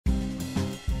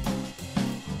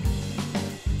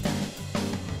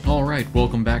Alright,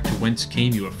 welcome back to Whence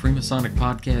Came You, a Freemasonic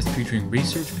podcast featuring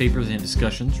research, papers, and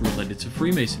discussions related to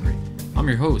Freemasonry. I'm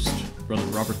your host, Brother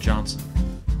Robert Johnson.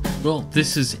 Well,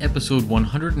 this is episode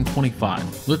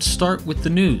 125. Let's start with the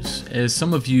news. As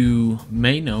some of you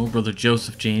may know, Brother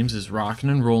Joseph James is rocking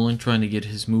and rolling trying to get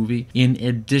his movie in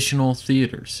additional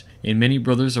theaters. And many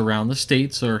brothers around the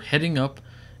states are heading up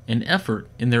an effort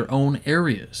in their own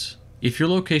areas. If your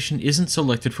location isn't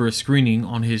selected for a screening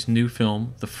on his new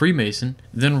film, The Freemason,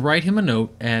 then write him a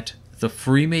note at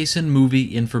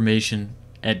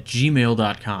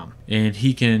thefreemasonmovieinformation@gmail.com, and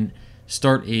he can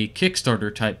start a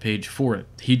Kickstarter type page for it.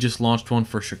 He just launched one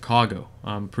for Chicago.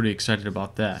 I'm pretty excited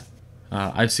about that.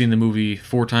 I've seen the movie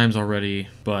 4 times already,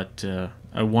 but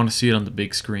I want to see it on the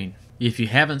big screen. If you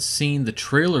haven't seen the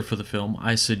trailer for the film,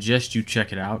 I suggest you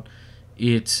check it out.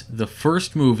 It's the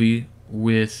first movie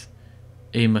with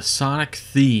a Masonic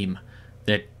theme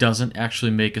that doesn't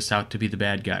actually make us out to be the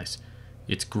bad guys.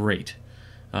 It's great.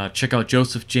 Check out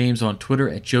Joseph James on Twitter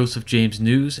at Joseph James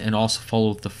News, and also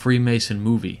follow The Freemason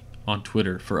Movie on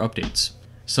Twitter for updates.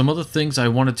 Some other things I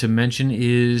wanted to mention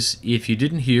is, if you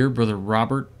didn't hear, Brother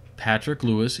Robert Patrick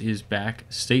Lewis is back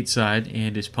stateside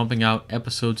and is pumping out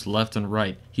episodes left and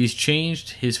right. He's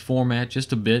changed his format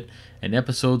just a bit, and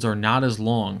episodes are not as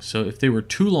long, so if they were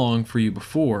too long for you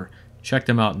before, check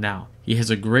them out now. He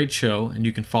has a great show, and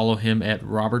you can follow him at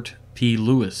Robert P.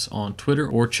 Lewis on Twitter,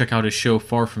 or check out his show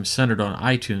Far From Centered on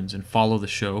iTunes, and follow the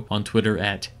show on Twitter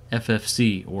at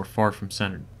FFC, or Far From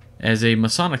Centered. As a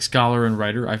Masonic scholar and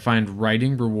writer, I find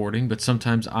writing rewarding, but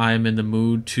sometimes I'm in the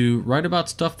mood to write about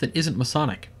stuff that isn't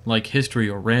Masonic, like history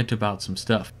or rant about some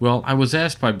stuff. Well, I was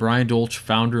asked by Brian Dolch,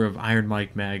 founder of Iron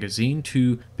Mike magazine,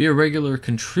 to be a regular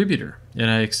contributor, and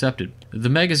I accepted. The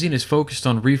magazine is focused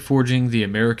on reforging the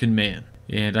American man,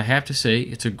 and I have to say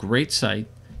it's a great site,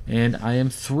 and I am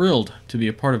thrilled to be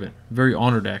a part of it. Very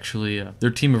honored, actually. Their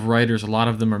team of writers, a lot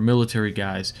of them are military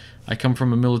guys. I come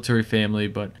from a military family,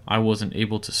 but I wasn't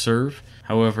able to serve.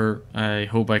 However, I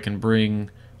hope I can bring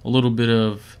a little bit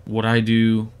of what I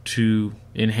do to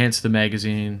enhance the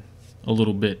magazine a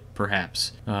little bit,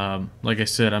 perhaps. Like I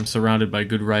said, I'm surrounded by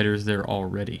good writers there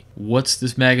already. What's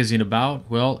this magazine about?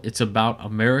 Well, it's about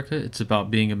America. It's about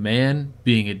being a man,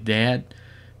 being a dad,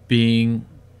 being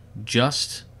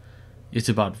just. It's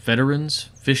about veterans,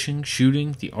 fishing,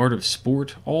 shooting, the art of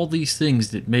sport, all these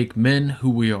things that make men who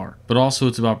we are. But also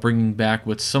it's about bringing back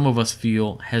what some of us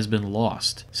feel has been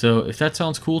lost. So if that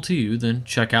sounds cool to you, then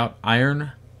check out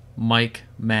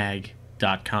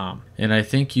ironmikemag.com, and I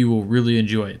think you will really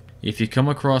enjoy it. If you come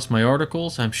across my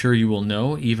articles, I'm sure you will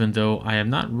know, even though I am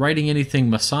not writing anything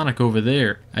Masonic over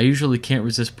there, I usually can't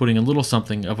resist putting a little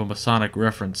something of a Masonic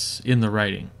reference in the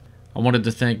writing. I wanted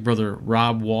to thank Brother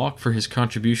Rob Walk for his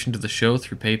contribution to the show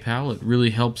through PayPal. It really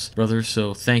helps, brother,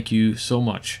 so thank you so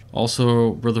much.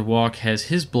 Also, Brother Walk has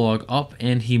his blog up,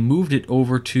 and he moved it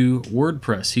over to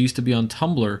WordPress. He used to be on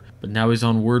Tumblr, but now he's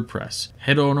on WordPress.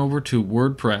 Head on over to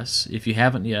WordPress, if you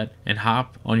haven't yet, and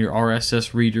hop on your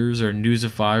RSS readers or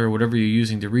Newsify or whatever you're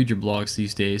using to read your blogs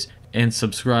these days, and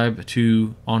subscribe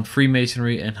to On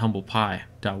Freemasonry and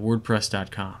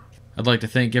HumblePie.wordpress.com. I'd like to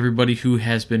thank everybody who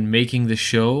has been making the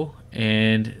show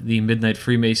and the Midnight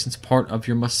Freemasons part of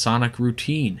your Masonic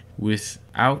routine.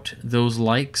 Without those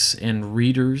likes and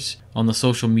readers on the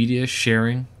social media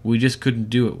sharing, we just couldn't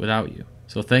do it without you.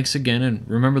 So thanks again, and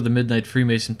remember the Midnight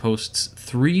Freemason posts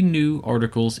 3 new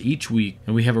articles each week,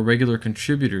 and we have a regular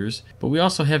contributors, but we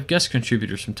also have guest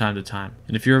contributors from time to time.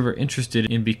 And if you're ever interested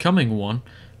in becoming one,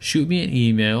 shoot me an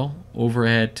email over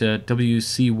at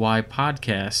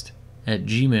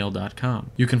wcypodcast@gmail.com.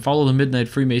 You can follow the Midnight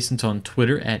Freemasons on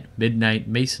Twitter at Midnight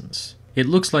Masons. It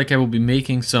looks like I will be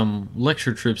making some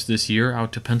lecture trips this year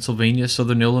out to Pennsylvania,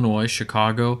 Southern Illinois,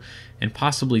 Chicago, and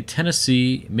possibly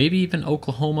Tennessee, maybe even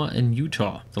Oklahoma and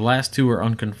Utah. The last 2 are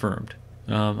unconfirmed.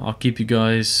 I'll keep you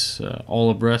guys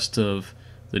all abreast of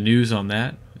the news on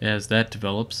that as that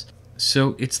develops.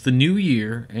 So it's the new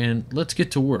year, and let's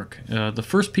get to work. The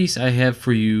first piece I have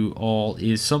for you all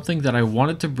is something that I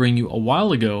wanted to bring you a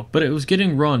while ago, but it was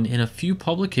getting run in a few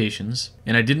publications,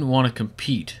 and I didn't want to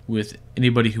compete with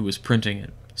anybody who was printing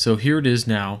it. So here it is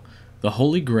now, The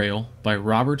Holy Grail by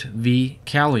Robert V.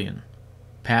 Callion,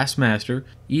 Past Master,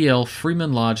 E.L.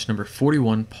 Freeman Lodge No.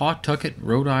 41, Pawtucket,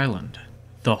 Rhode Island.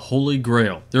 The Holy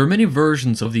Grail. There are many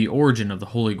versions of the origin of the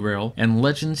Holy Grail, and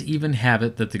legends even have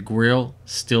it that the Grail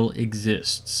still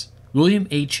exists. William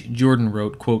H. Jordan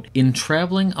wrote, quote, "In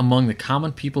traveling among the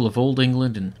common people of Old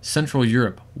England and Central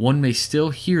Europe, one may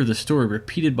still hear the story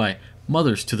repeated by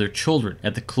mothers to their children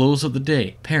at the close of the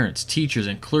day, parents, teachers,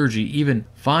 and clergy even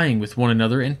vying with one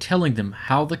another and telling them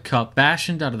how the cup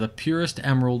fashioned out of the purest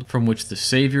emerald from which the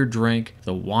Savior drank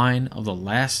the wine of the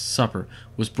Last Supper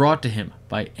was brought to him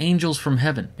by angels from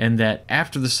heaven, and that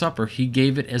after the supper he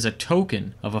gave it as a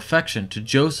token of affection to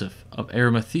Joseph of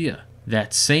Arimathea,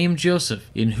 that same Joseph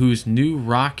in whose new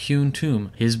rock-hewn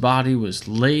tomb his body was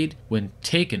laid when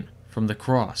taken from the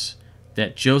cross,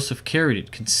 that Joseph carried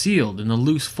it concealed in the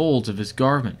loose folds of his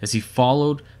garment as he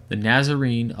followed the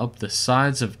Nazarene up the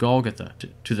sides of Golgotha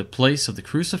to the place of the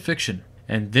crucifixion,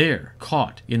 and there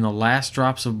caught in the last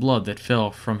drops of blood that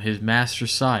fell from his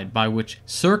master's side, by which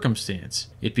circumstance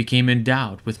it became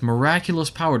endowed with miraculous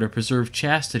power to preserve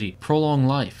chastity, prolong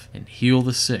life, and heal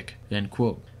the sick." End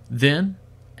quote. Then,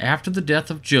 after the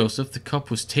death of Joseph, the cup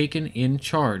was taken in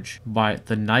charge by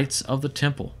the Knights of the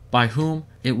Temple, by whom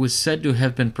it was said to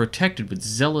have been protected with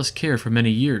zealous care for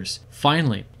many years.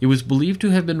 Finally, it was believed to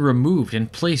have been removed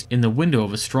and placed in the window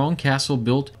of a strong castle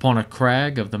built upon a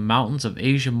crag of the mountains of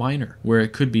Asia Minor, where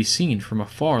it could be seen from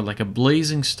afar like a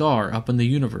blazing star up in the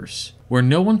universe, where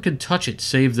no one could touch it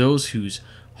save those whose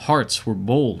hearts were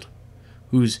bold,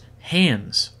 whose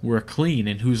hands were clean,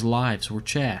 and whose lives were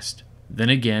chaste. Then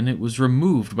again it was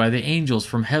removed by the angels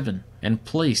from heaven, and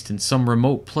placed in some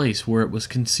remote place where it was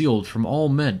concealed from all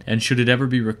men, and should it ever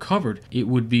be recovered, it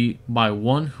would be by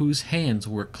one whose hands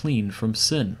were clean from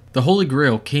sin. The Holy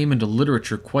Grail came into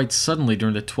literature quite suddenly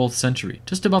during the 12th century,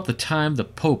 just about the time the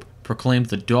Pope proclaimed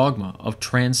the dogma of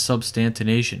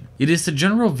transubstantiation. It is the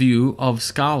general view of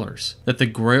scholars that the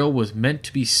Grail was meant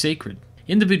to be sacred.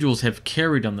 Individuals have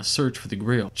carried on the search for the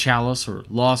Grail, chalice, or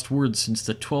lost words since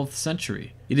the 12th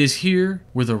century. It is here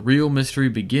where the real mystery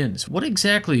begins. What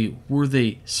exactly were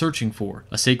they searching for?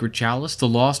 A sacred chalice, the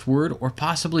lost word, or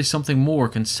possibly something more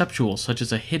conceptual, such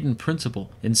as a hidden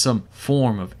principle in some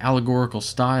form of allegorical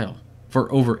style?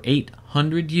 For over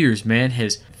 800 years, man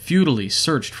has futilely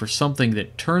searched for something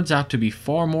that turns out to be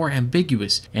far more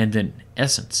ambiguous and, in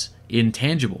essence,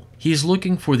 intangible. He is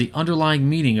looking for the underlying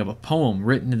meaning of a poem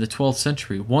written in the 12th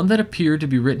century, one that appeared to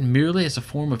be written merely as a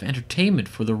form of entertainment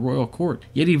for the royal court,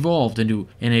 yet evolved into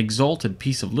an exalted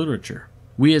piece of literature.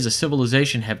 We as a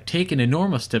civilization have taken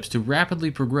enormous steps to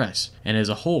rapidly progress, and as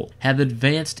a whole have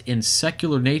advanced in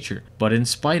secular nature, but in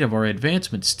spite of our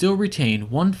advancement still retain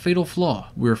one fatal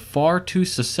flaw: we're far too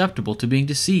susceptible to being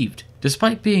deceived.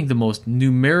 Despite being the most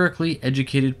numerically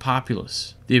educated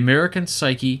populace, the American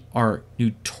psyche are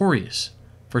notorious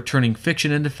for turning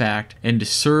fiction into fact, and to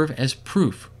serve as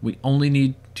proof, we only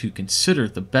need to consider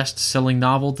the best-selling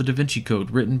novel The Da Vinci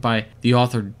Code, written by the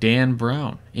author Dan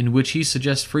Brown, in which he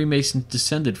suggests Freemasons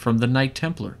descended from the Knight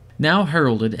Templar. Now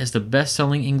heralded as the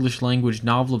best-selling English-language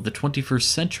novel of the 21st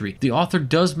century, the author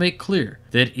does make clear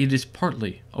that it is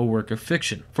partly a work of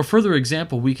fiction. For further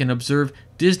example, we can observe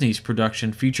Disney's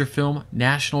production feature film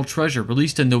National Treasure,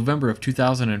 released in November of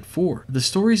 2004. The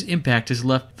story's impact has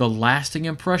left the lasting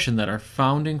impression that our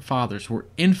founding fathers were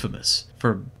infamous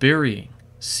for burying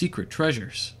secret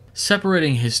treasures.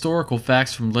 Separating historical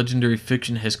facts from legendary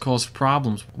fiction has caused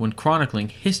problems when chronicling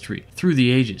history through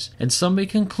the ages, and some may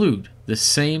conclude the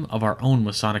same of our own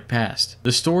Masonic past.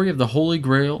 The story of the Holy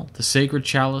Grail, the Sacred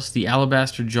Chalice, the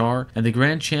Alabaster Jar, and the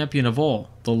grand champion of all,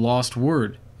 the Lost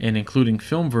Word, and including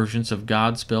film versions of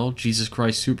Godspell, Jesus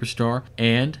Christ Superstar,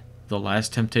 and The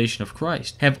Last Temptation of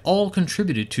Christ, have all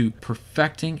contributed to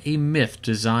perfecting a myth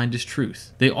designed as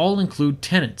truth. They all include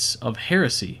tenets of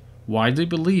heresy widely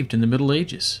believed in the Middle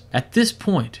Ages. At this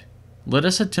point, let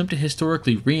us attempt to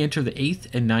historically re-enter the 8th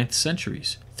and 9th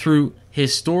centuries. Through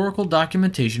historical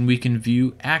documentation, we can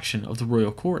view action of the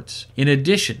royal courts. In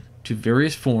addition to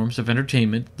various forms of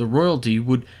entertainment, the royalty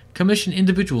would commission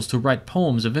individuals to write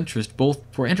poems of interest both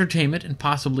for entertainment and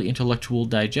possibly intellectual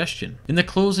digestion. In the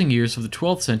closing years of the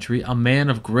 12th century, a man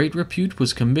of great repute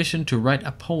was commissioned to write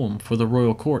a poem for the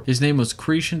royal court. His name was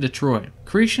Cretion de Troyes.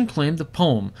 Cretion claimed the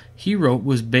poem he wrote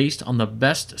was based on the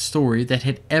best story that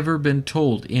had ever been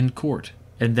told in court,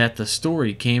 and that the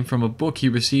story came from a book he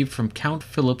received from Count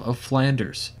Philip of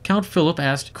Flanders. Count Philip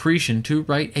asked Cretion to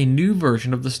write a new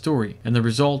version of the story, and the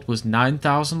result was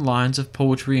 9,000 lines of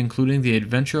poetry, including the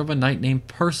adventure of a knight named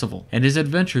Percival and his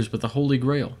adventures with the Holy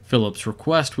Grail. Philip's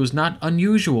request was not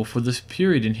unusual for this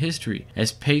period in history,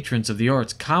 as patrons of the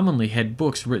arts commonly had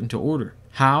books written to order.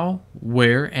 How,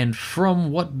 where, and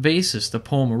from what basis the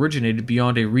poem originated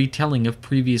beyond a retelling of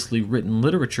previously written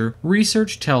literature,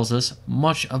 research tells us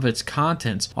much of its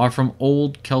contents are from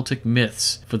old Celtic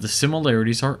myths, for the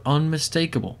similarities are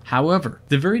unmistakable. However,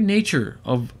 the very nature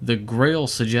of the Grail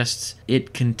suggests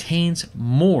it contains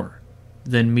more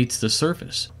than meets the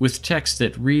surface, with text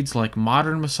that reads like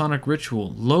modern Masonic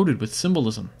ritual loaded with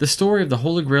symbolism. The story of the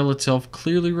Holy Grail itself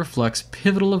clearly reflects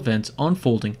pivotal events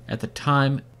unfolding at the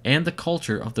time and the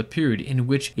culture of the period in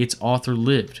which its author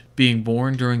lived. Being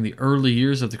born during the early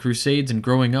years of the Crusades and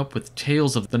growing up with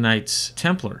tales of the Knights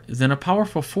Templar, then a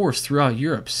powerful force throughout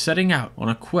Europe, setting out on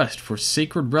a quest for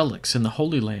sacred relics in the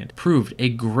Holy Land, proved a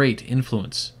great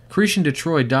influence. Christian de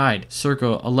Troyes died circa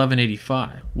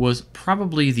 1185, was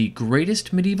probably the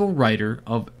greatest medieval writer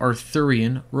of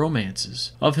Arthurian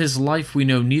romances. Of his life we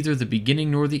know neither the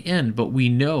beginning nor the end, but we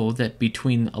know that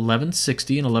between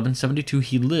 1160 and 1172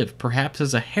 he lived, perhaps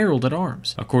as a herald at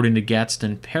arms, according to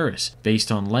Gaston Paris,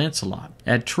 based on Lancelot.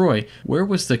 At Troyes, where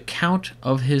was the count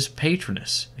of his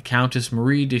patroness, the Countess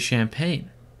Marie de Champagne?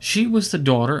 She was the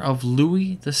daughter of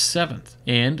Louis VII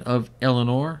and of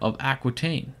Eleanor of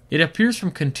Aquitaine. It appears from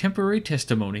contemporary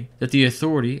testimony that the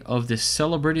authority of this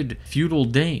celebrated feudal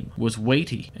dame was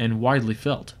weighty and widely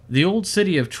felt. The old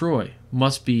city of Troyes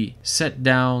must be set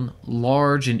down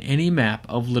large in any map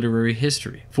of literary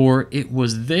history, for it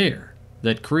was there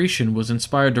that Christian was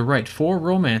inspired to write 4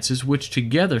 romances which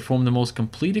together form the most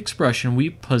complete expression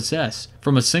we possess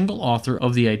from a single author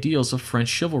of the ideals of French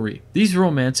chivalry. These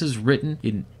romances, written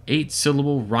in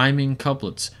 8-syllable rhyming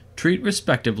couplets, treat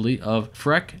respectively of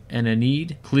Freke and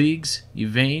Enide, Cleves,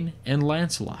 Yvain, and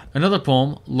Lancelot. Another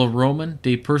poem, Le Roman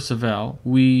de Perceval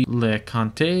ou Le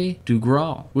Conte du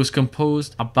Graal, was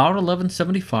composed about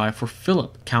 1175 for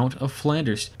Philip, Count of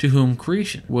Flanders, to whom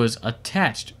Christian was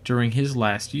attached during his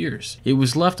last years. It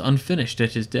was left unfinished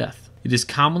at his death. It is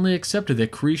commonly accepted that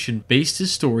Christian based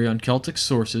his story on Celtic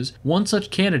sources, one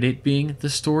such candidate being the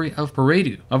story of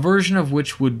Peredu, a version of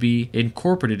which would be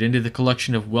incorporated into the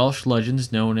collection of Welsh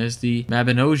legends known as the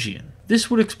Mabinogion.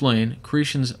 This would explain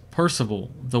Christian's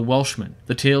Percival the Welshman.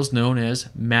 The tales known as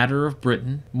Matter of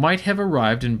Britain might have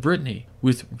arrived in Brittany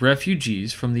with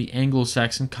refugees from the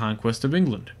Anglo-Saxon conquest of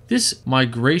England. This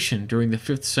migration during the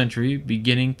 5th century,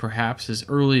 beginning perhaps as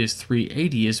early as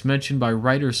 380, is mentioned by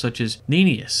writers such as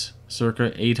Nennius,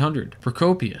 circa 800.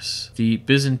 Procopius, the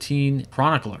Byzantine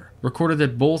chronicler, recorded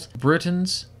that both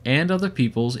Britons and other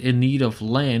peoples in need of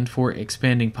land for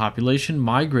expanding population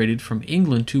migrated from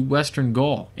England to western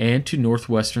Gaul and to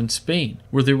northwestern Spain,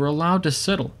 where they were allowed to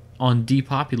settle on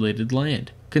depopulated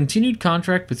land. Continued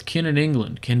contact with kin in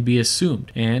England can be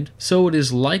assumed, and so it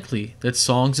is likely that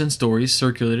songs and stories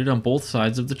circulated on both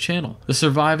sides of the channel. The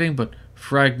surviving but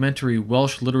fragmentary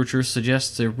Welsh literature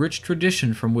suggests a rich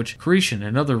tradition from which Christian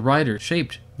and other writers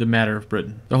shaped the matter of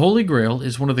Britain. The Holy Grail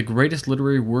is one of the greatest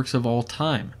literary works of all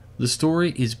time. The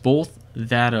story is both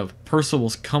that of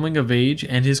Percival's coming of age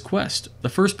and his quest. The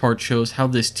first part shows how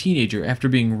this teenager, after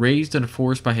being raised in a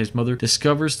forest by his mother,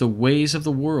 discovers the ways of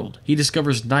the world. He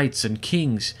discovers knights and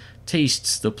kings,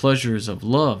 tastes the pleasures of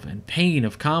love and pain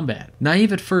of combat.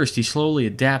 Naive at first, he slowly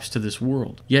adapts to this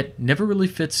world, yet never really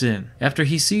fits in. After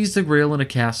he sees the Grail in a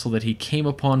castle that he came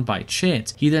upon by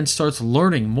chance, he then starts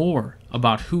learning more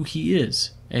about who he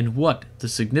is and what the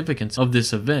significance of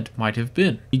this event might have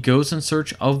been. He goes in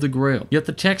search of the Grail, yet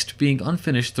the text being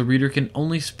unfinished, the reader can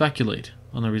only speculate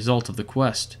on the result of the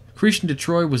quest. Christian de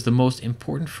Troyes was the most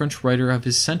important French writer of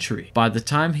his century. By the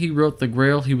time he wrote the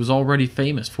Grail, he was already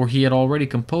famous, for he had already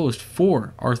composed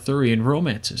 4 Arthurian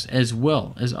romances, as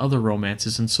well as other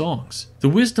romances and songs. The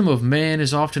wisdom of man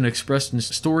is often expressed in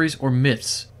stories or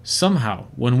myths. Somehow,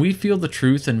 when we feel the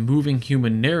truth and moving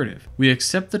human narrative, we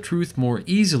accept the truth more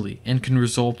easily and can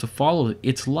resolve to follow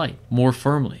its light more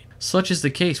firmly. Such is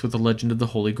the case with the legend of the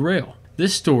Holy Grail.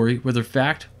 This story, whether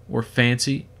fact or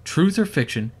fancy, truth or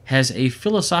fiction, has a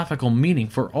philosophical meaning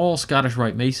for all Scottish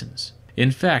Rite Masons. In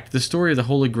fact, the story of the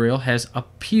Holy Grail has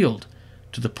appealed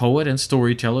to the poet and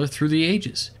storyteller through the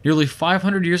ages. Nearly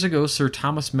 500 years ago, Sir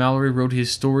Thomas Malory wrote his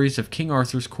stories of King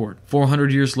Arthur's court.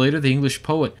 400 years later, the English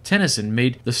poet Tennyson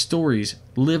made the stories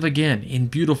live again in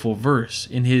beautiful verse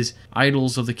in his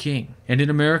Idylls of the King. And in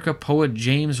America, poet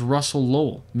James Russell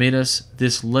Lowell made us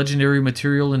this legendary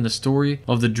material in the story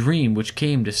of the dream which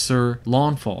came to Sir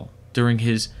Launfal during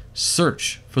his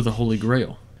search for the Holy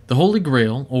Grail. The Holy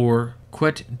Grail, or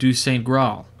Quête du Saint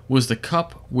Graal, was the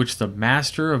cup which the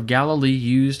Master of Galilee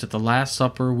used at the Last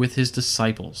Supper with his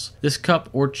disciples. This cup,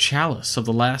 or chalice of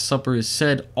the Last Supper, is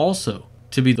said also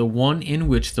to be the one in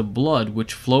which the blood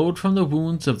which flowed from the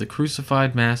wounds of the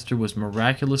crucified Master was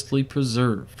miraculously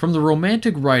preserved. From the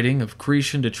romantic writing of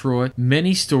Christian de Troyes,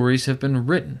 many stories have been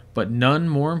written, but none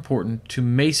more important to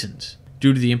Masons,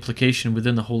 due to the implication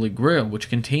within the Holy Grail, which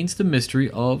contains the mystery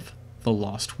of the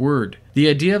lost word. The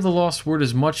idea of the lost word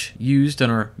is much used in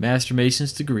our Master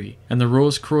Mason's degree, and the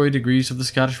Rose Croix degrees of the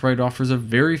Scottish Rite offers a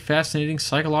very fascinating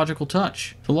psychological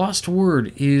touch. The lost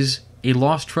word is a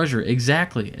lost treasure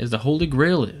exactly as the Holy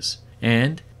Grail is,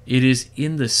 and it is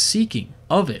in the seeking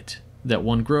of it that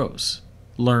one grows,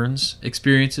 learns,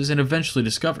 experiences, and eventually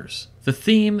discovers. The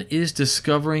theme is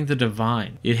discovering the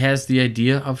divine. It has the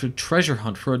idea of a treasure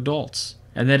hunt for adults,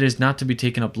 and that is not to be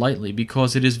taken up lightly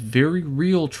because it is very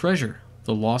real treasure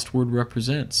the lost word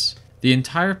represents. The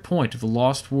entire point of the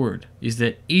lost word is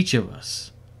that each of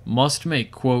us must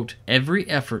make, quote, every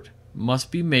effort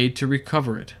must be made to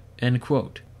recover it, end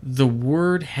quote. The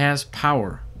word has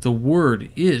power. The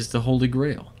word is the Holy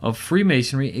Grail of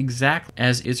Freemasonry, exactly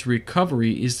as its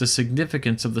recovery is the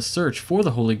significance of the search for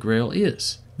the Holy Grail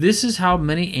is. This is how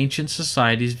many ancient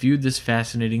societies viewed this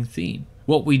fascinating theme.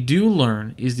 What we do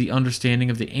learn is the understanding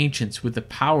of the ancients with the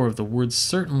power of the word,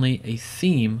 certainly a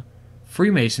theme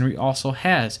Freemasonry also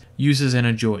has, uses, and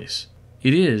enjoys.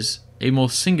 It is a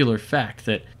most singular fact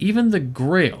that even the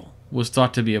Grail was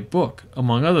thought to be a book,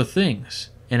 among other things,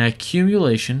 an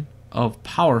accumulation of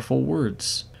powerful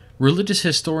words. Religious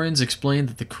historians explain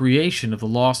that the creation of the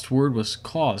lost word was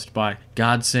caused by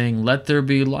God saying, "Let there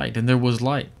be light," and there was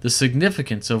light, the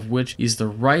significance of which is the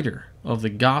writer of the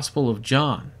Gospel of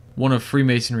John, one of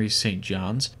Freemasonry's St.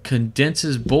 John's,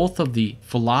 condenses both of the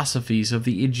philosophies of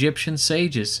the Egyptian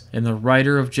sages and the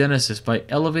writer of Genesis by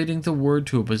elevating the word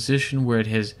to a position where it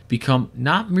has become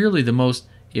not merely the most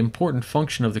important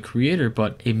function of the Creator,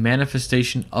 but a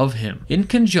manifestation of Him. In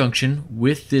conjunction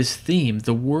with this theme,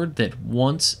 the word that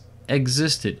once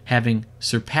existed, having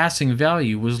surpassing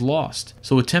value, was lost,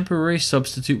 so a temporary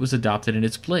substitute was adopted in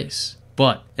its place.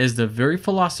 But, as the very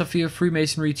philosophy of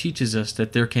Freemasonry teaches us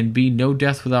that there can be no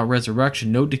death without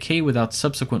resurrection, no decay without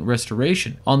subsequent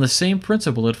restoration, on the same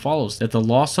principle it follows that the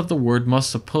loss of the word must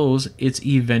suppose its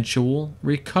eventual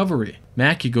recovery.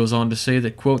 Mackey goes on to say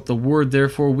that, quote, the word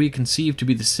therefore we conceive to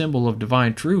be the symbol of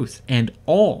divine truth, and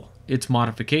all its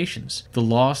modifications, the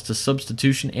loss, the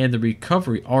substitution, and the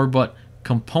recovery are but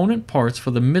component parts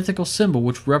for the mythical symbol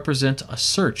which represents a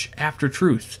search after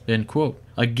truth, end quote.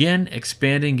 Again,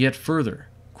 expanding yet further,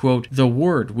 quote, the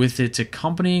word with its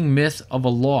accompanying myth of a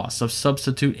loss, of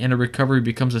substitute, and a recovery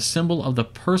becomes a symbol of the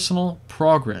personal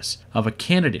progress of a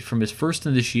candidate from his first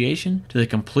initiation to the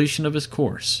completion of his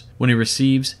course, when he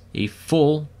receives a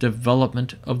full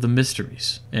development of the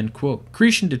mysteries, end quote.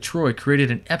 Cretan de Troyes created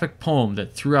an epic poem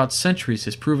that throughout centuries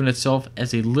has proven itself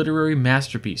as a literary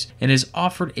masterpiece and has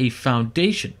offered a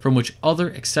foundation from which other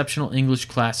exceptional English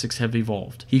classics have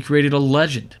evolved. He created a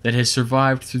legend that has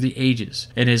survived through the ages,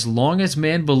 and as long as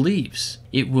man believes,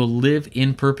 it will live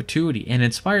in perpetuity and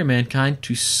inspire mankind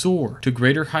to soar to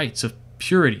greater heights of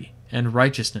purity and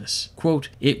righteousness. Quote,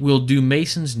 it will do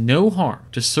Masons no harm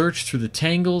to search through the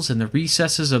tangles and the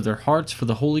recesses of their hearts for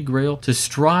the Holy Grail, to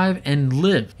strive and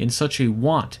live in such a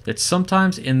want that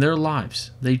sometimes in their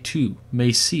lives they too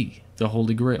may see the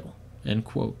Holy Grail, end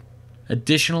quote.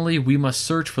 Additionally, we must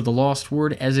search for the lost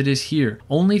word as it is here.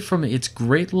 Only from its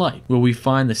great light will we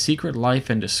find the secret life,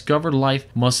 and discovered life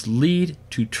must lead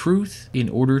to truth in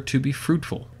order to be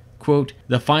fruitful. Quote,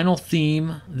 the final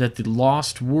theme that the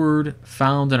lost word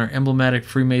found in our emblematic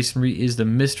Freemasonry is the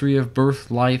mystery of birth,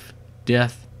 life,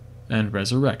 death, and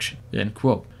resurrection, end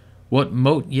quote. What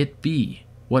mote it be?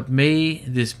 What may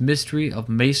this mystery of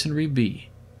Masonry be?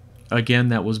 Again,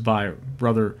 that was by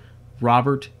Brother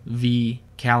Robert V.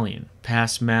 Callion,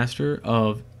 past master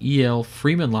of E.L.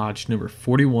 Freeman Lodge, number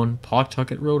 41,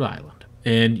 Pawtucket, Rhode Island.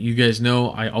 And you guys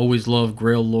know I always love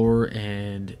Grail lore,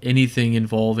 and anything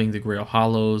involving the Grail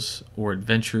Hollows or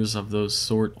adventures of those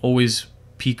sort always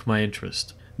pique my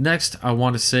interest. Next, I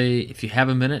want to say, if you have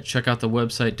a minute, check out the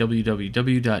website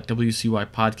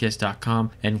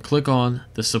www.wcypodcast.com and click on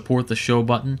the support the show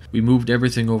button. We moved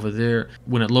everything over there.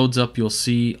 When it loads up, you'll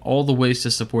see all the ways to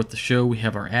support the show. We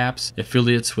have our apps,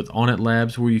 affiliates with On It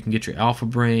Labs, where you can get your Alpha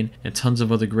Brain and tons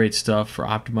of other great stuff for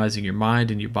optimizing your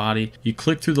mind and your body. You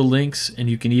click through the links and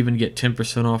you can even get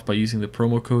 10% off by using the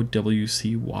promo code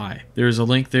WCY. There's a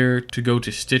link there to go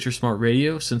to Stitcher Smart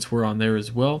Radio, since we're on there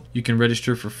as well. You can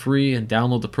register for free and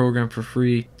download the program for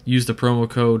free. Use the promo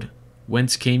code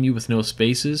Whence came you with no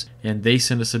spaces, and they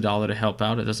send us $1 to help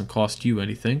out. It doesn't cost you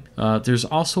anything. There's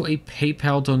also a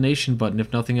PayPal donation button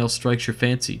if nothing else strikes your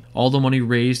fancy. All the money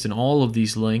raised in all of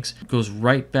these links goes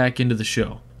right back into the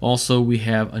show. Also, we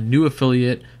have a new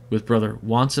affiliate with Brother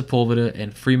Juan Sepulveda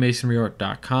and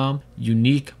FreemasonryArt.com.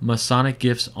 Unique Masonic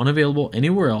gifts unavailable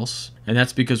anywhere else, and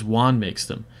that's because Juan makes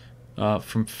them.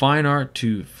 From fine art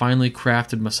to finely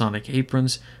crafted Masonic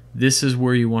aprons, this is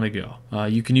where you want to go.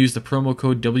 You can use the promo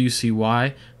code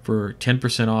WCY for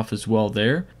 10% off as well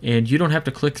there. And you don't have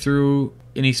to click through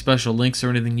any special links or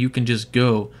anything. You can just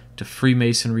go to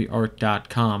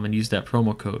freemasonryart.com and use that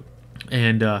promo code.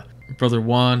 And Brother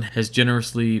Juan has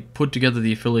generously put together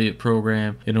the affiliate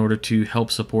program in order to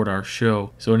help support our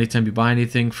show. So anytime you buy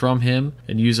anything from him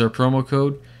and use our promo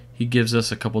code, he gives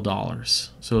us a couple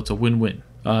dollars. So it's a win-win.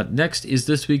 Next is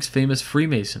this week's famous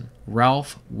Freemason,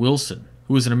 Ralph Wilson,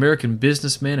 who was an American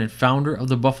businessman and founder of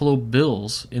the Buffalo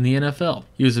Bills in the NFL.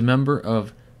 He was a member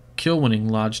of Kill-Winning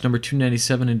Lodge number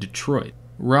 297 in Detroit.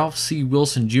 Ralph C.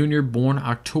 Wilson Jr., born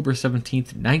October 17,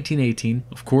 1918,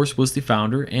 of course, was the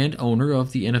founder and owner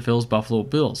of the NFL's Buffalo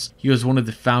Bills. He was one of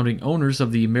the founding owners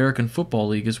of the American Football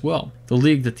League as well, the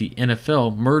league that the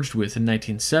NFL merged with in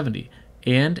 1970,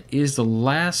 and is the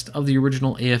last of the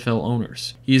original AFL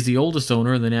owners. He is the oldest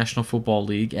owner in the National Football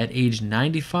League at age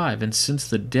 95, and since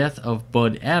the death of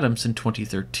Bud Adams in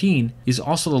 2013, is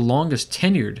also the longest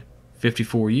tenured,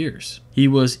 54 years. He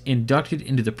was inducted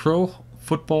into the Pro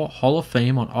Football Hall of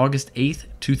Fame on August 8,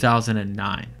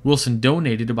 2009. Wilson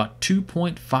donated about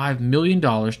 $2.5 million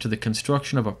to the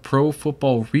construction of a Pro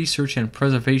Football Research and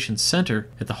Preservation Center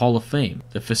at the Hall of Fame.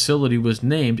 The facility was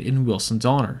named in Wilson's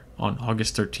honor on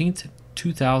August 13th,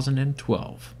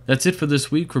 2012. That's it for this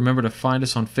week. Remember to find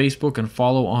us on Facebook and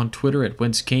follow on Twitter at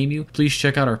Whence Came You. Please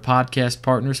check out our podcast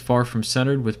partners, Far From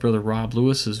Centered with Brother Rob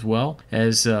Lewis, as well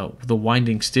as The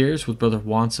Winding Stairs with Brother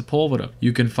Juan Sepulveda.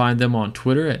 You can find them on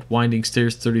Twitter at Winding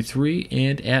Stairs 33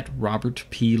 and at Robert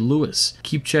P. Lewis.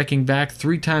 Keep checking back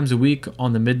 3 times a week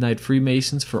on the Midnight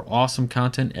Freemasons for awesome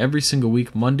content every single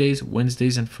week, Mondays,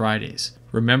 Wednesdays, and Fridays.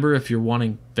 Remember, if you're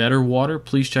wanting better water,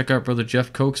 please check out Brother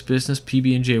Jeff Koch's business,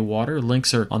 PB&J Water.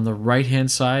 Links are on the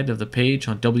right-hand side of the page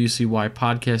on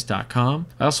wcypodcast.com.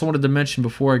 I also wanted to mention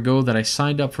before I go that I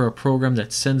signed up for a program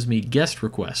that sends me guest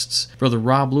requests. Brother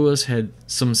Rob Lewis had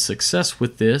some success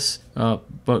with this,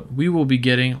 but we will be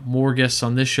getting more guests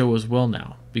on this show as well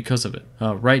now because of it.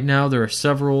 Right now, there are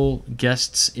several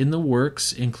guests in the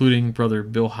works, including Brother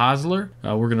Bill Hosler.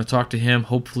 We're going to talk to him,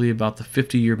 hopefully, about the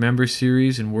 50-year member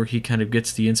series and where he kind of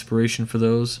gets the inspiration for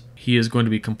those. He is going to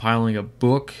be compiling a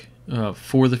book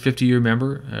for the 50-year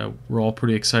member. We're all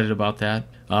pretty excited about that.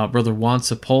 Brother Juan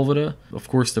Sepulveda, of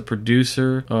course, the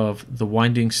producer of The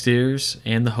Winding Stairs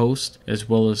and the host, as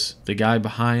well as the guy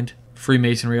behind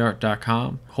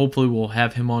FreemasonryArt.com. Hopefully, we'll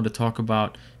have him on to talk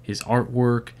about his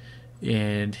artwork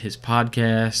and his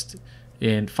podcast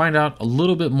and find out a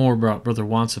little bit more about Brother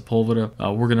Juan Sepulveda.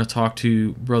 We're going to talk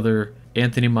to Brother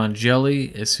Anthony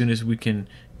Mangelli as soon as we can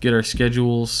get our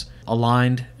schedules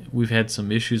aligned. We've had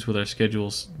some issues with our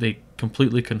schedules. They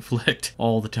completely conflict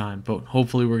all the time, but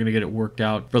hopefully we're going to get it worked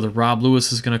out. Brother Rob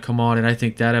Lewis is going to come on, and I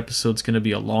think that episode's going to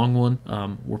be a long one.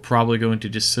 We're probably going to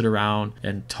just sit around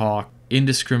and talk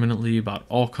indiscriminately about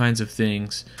all kinds of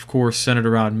things, of course centered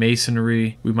around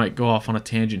Masonry. We might go off on a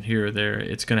tangent here or there.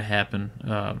 It's going to happen.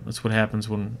 That's what happens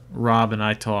when Rob and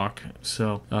I talk,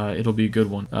 so it'll be a good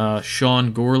one.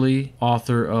 Sean Gorley,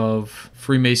 author of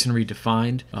Freemasonry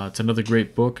Defined. It's another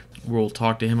great book. We'll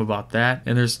talk to him about that.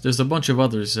 And there's a bunch of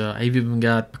others. I've even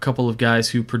got a couple of guys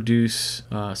who produce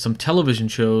some television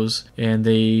shows, and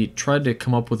they tried to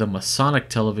come up with a Masonic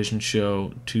television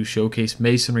show to showcase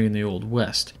Masonry in the Old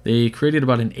West. They created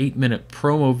about an 8-minute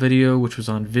promo video, which was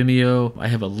on Vimeo. I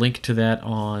have a link to that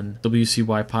on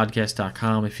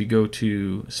wcypodcast.com. If you go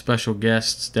to special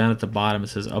guests, down at the bottom it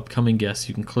says upcoming guests.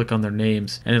 You can click on their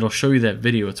names, and it'll show you that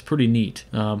video. It's pretty neat.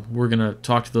 We're going to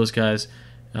talk to those guys.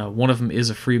 One of them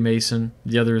is a Freemason.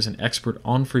 The other is an expert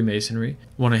on Freemasonry. I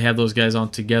want to have those guys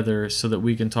on together so that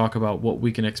we can talk about what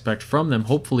we can expect from them.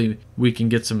 Hopefully, we can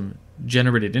get some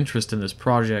generated interest in this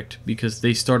project because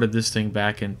they started this thing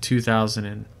back in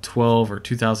 2012 or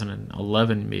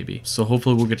 2011 maybe. So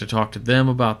hopefully we'll get to talk to them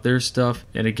about their stuff.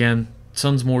 And again,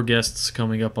 tons more guests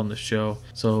coming up on the show,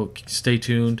 so stay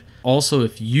tuned. Also,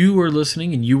 if you are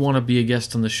listening and you want to be a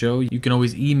guest on the show, you can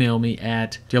always email me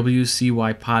at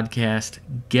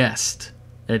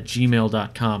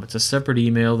wcypodcastguest@gmail.com. It's a separate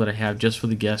email that I have just for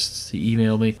the guests to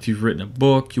email me. If you've written a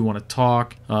book, you want to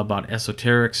talk about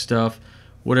esoteric stuff,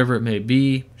 whatever it may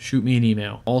be, shoot me an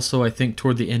email. Also, I think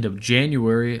toward the end of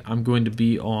January, I'm going to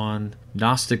be on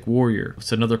Gnostic Warrior.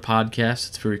 It's another podcast.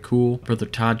 It's very cool. Brother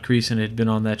Todd Creason had been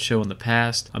on that show in the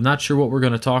past. I'm not sure what we're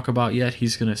going to talk about yet.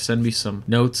 He's going to send me some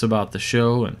notes about the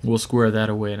show, and we'll square that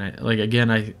away. And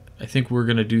I think we're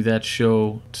going to do that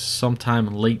show sometime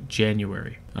in late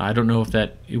January. I don't know if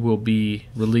it will be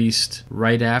released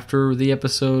right after the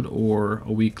episode or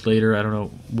a week later. I don't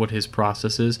know what his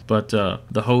process is. But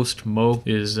the host, Mo,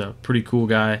 is a pretty cool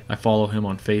guy. I follow him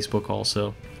on Facebook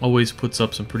also. Always puts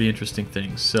up some pretty interesting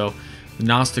things. So the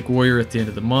Gnostic Warrior at the end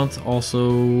of the month.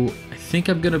 Also, I think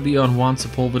I'm going to be on Juan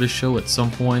Sepulveda's show at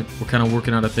some point. We're kind of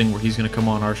working out a thing where he's going to come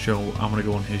on our show. I'm going to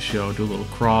go on his show, do a little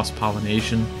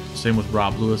cross-pollination. Same with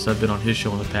Rob Lewis. I've been on his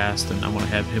show in the past, and I want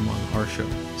to have him on our show.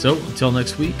 So, until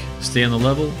next week, stay on the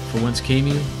level. For Whence Came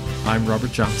You, I'm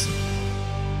Robert Johnson.